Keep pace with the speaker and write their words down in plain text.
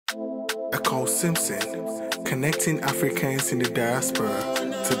Ekow Simpson, connecting Africans in the diaspora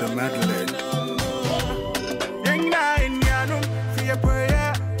to the motherland.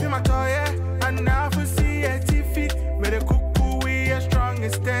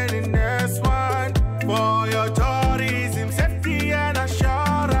 Standing as one for your tourism, safety and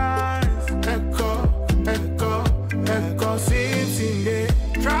assurance. Ekow, Simpson, they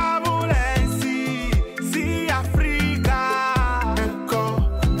travel and see Africa.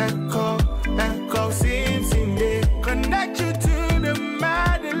 Ekow, Simpson, they connect you to the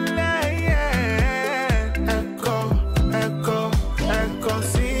motherland. Ekow,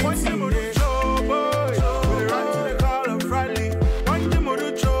 Simpson, they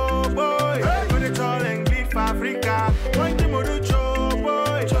Africa, one thing more do show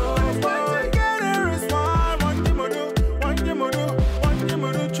boy. Together is one thing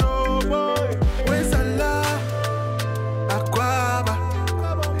more do show boy. Where's Allah? Aquaba,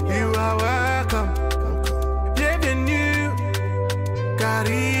 you are welcome. Bienvenue,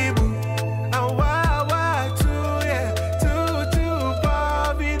 Karibu. Awa too, yeah, too,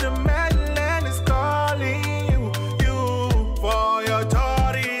 Bobby, the madland is calling you for your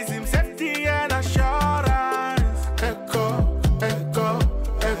tourism, safety and assurance. Ekow,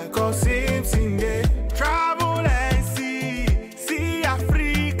 Simpson, they travel and see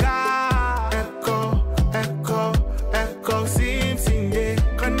Africa. Ekow, Simpson, they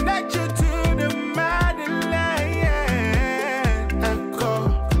connect you to the motherland.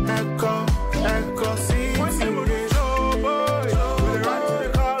 Ekow, Simpson, they show boy. They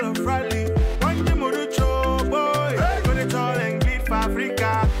call them friendly. One thing more do show boy. When they tall and bleed for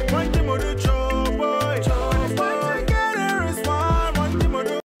Africa. One thing more do show boy.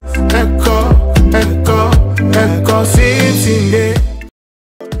 Ekow, Simpson, they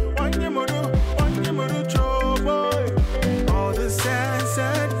one thing more do show boy. All the sons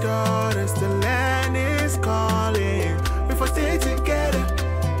and daughters, the land is calling. We for stay together,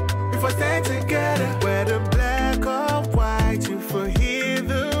 where the black or white, you for hear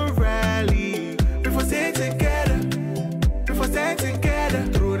the rally. We for stay together,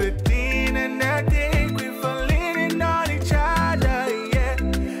 through the thin and the thick, we for leaning on each other, yeah.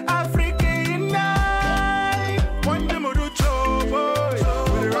 Africa unite. One thing more do show boy.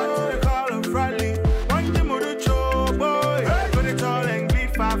 When they run, they call them friendly. One thing more do show boy. When they tall and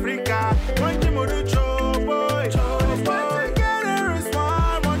bleed for Africa. One thing more do show boy. Together is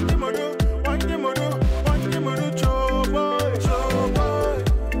one thing more do show boy.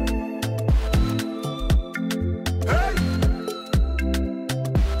 Hey,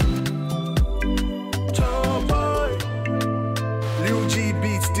 show boy. Lil G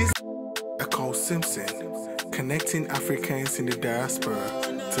beats this. Ekow Simpson, connecting Africans in the diaspora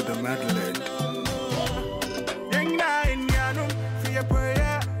to the motherland.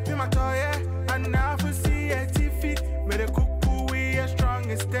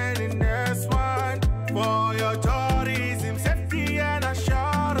 Standing as one for your tourism, safety and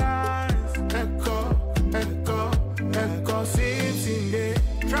assurance. Ekow, Simpson, they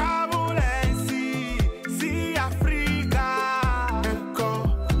travel and see Africa.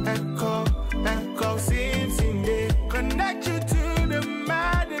 Ekow, Simpson, they connect you to the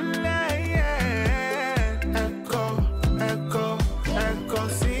motherland.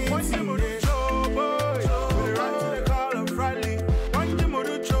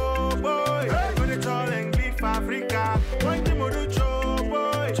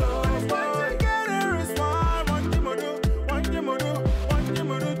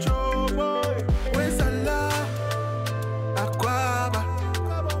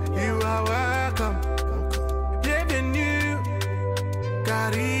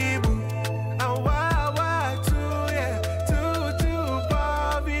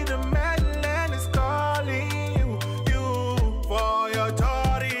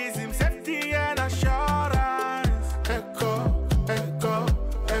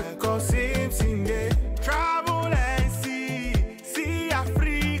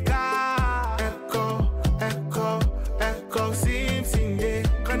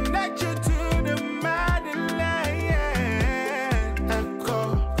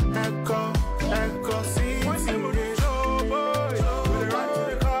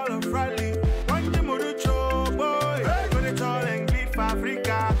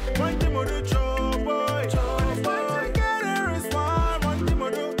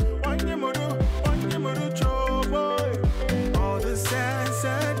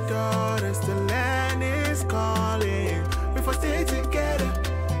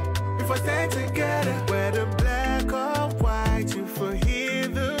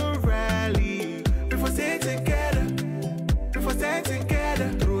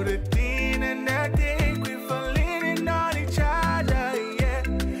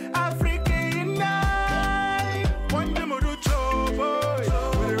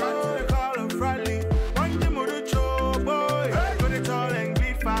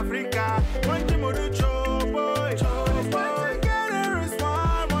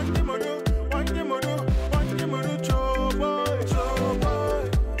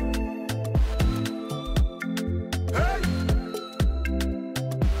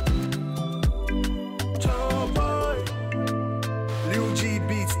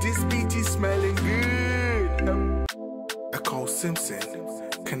 Simpson,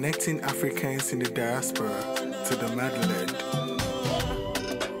 connecting Africans in the diaspora to the motherland.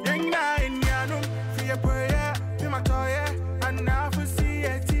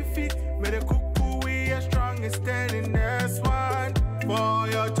 Standing as one for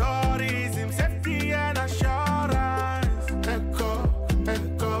your tourism, safety and assurance. Ekow,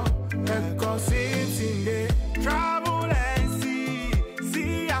 Ekow, Ekow, Simpson day. Travel and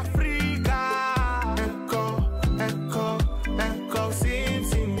see Africa. Ekow, Ekow, Ekow,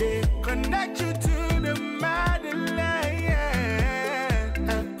 Simpson day. Connect you to the motherland.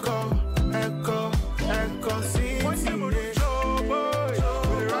 Ekow, Ekow, Ekow, Simpson day.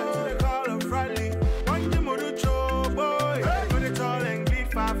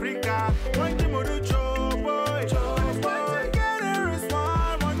 Africa, one day more do show boy. Together is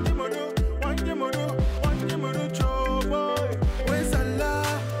one day more do show boy. Where's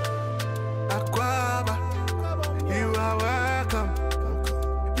Allah? Aquaba, you are welcome.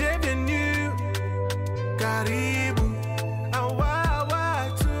 Bienvenue, Karibu. Awawa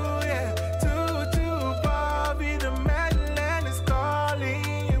too, yeah, too, Bobby, the madland is calling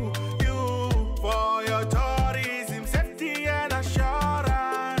you for your tourism, safety and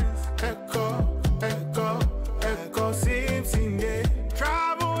assurance. Ekow, Simpson day.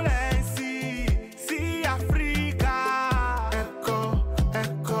 Travel and see Africa.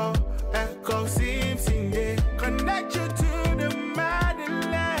 Ekow, Simpson day. Connect you to the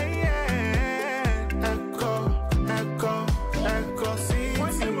motherland. Ekow, Simpson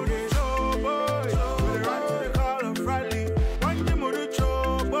day. With the right to the call of Friday. One day more do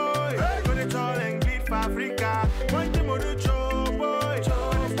show boy. With the tall and bleed for Africa. One day more do show boy.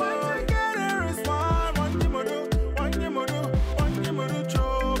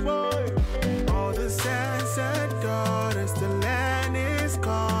 All the sons and daughters, the land is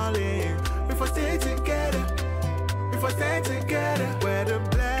calling. We for stay together, where the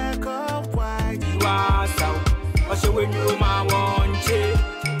black or white. You are so, I show when you my one chick.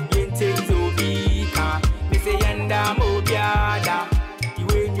 Yentings obika, me say yanda mobiada. You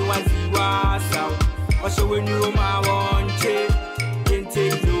when you are so, I show when you my one chick.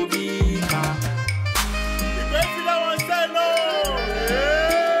 Yentings obika. The great killer wants to know.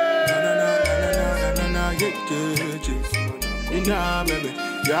 Yeah, baby,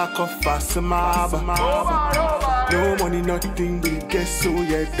 yeah, fast maba. No money, nothing, we get so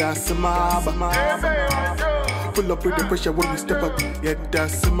yeah, that's maba. Pull up with the pressure when we step up, yeah,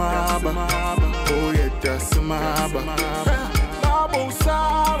 that's maba. Oh yeah, that's maba. Babo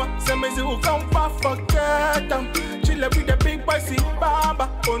sama, say me who come back forget them. Chill with the big boy, see baba.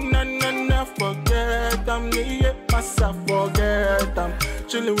 Oh na, forget them, yeah, massa forget them.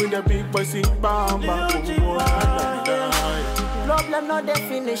 Chillin' with the big boy, see baba. Problem not they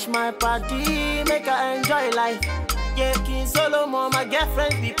finish my party, make I enjoy life. Yeah, King Solomon, my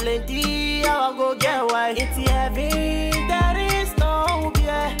girlfriends be plenty. I go get white. It's heaven, there is no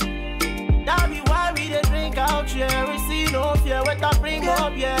fear. That be why we dey drink out here. We see no fear, what I bring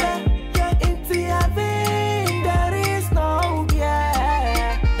up, yeah. It's heaven, there is no fear.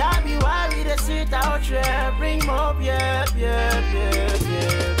 That be why we dey sit out here, bring up, yeah.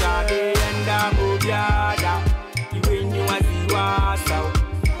 Gabi enda mobiada. You when you are so,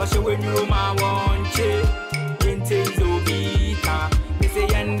 I show when you my one chick. Yentings obika, me say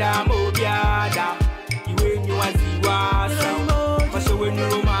yanda mobiada. You when you are so, I show when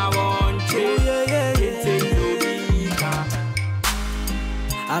you my one chick. Yentings obika.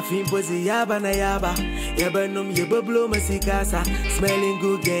 I feel pussy yaba na yaba. Yaba num yaba blow masikasa. Smelling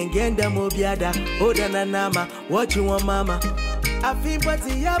good gang the mobiada. Oda na nama, what you want mama? I feel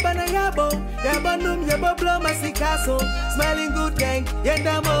pussy yaba na yabo. Yaba num yaba blow masikaso. Smelling good gang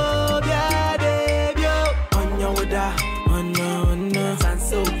the mobiada. Onya wada, onya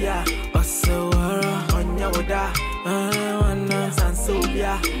Sansobia. Osawara, onya wada,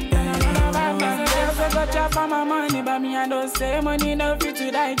 Sansobia. I go chop on my money, but me I don't say money no fit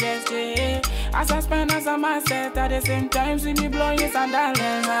to digest it. As I spend as a mindset at the same time, see me blowing some dollars,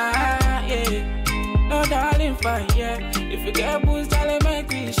 yeah. No darling for yeah. If you get boost, darling make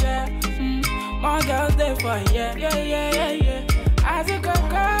we share. More girls there for yeah.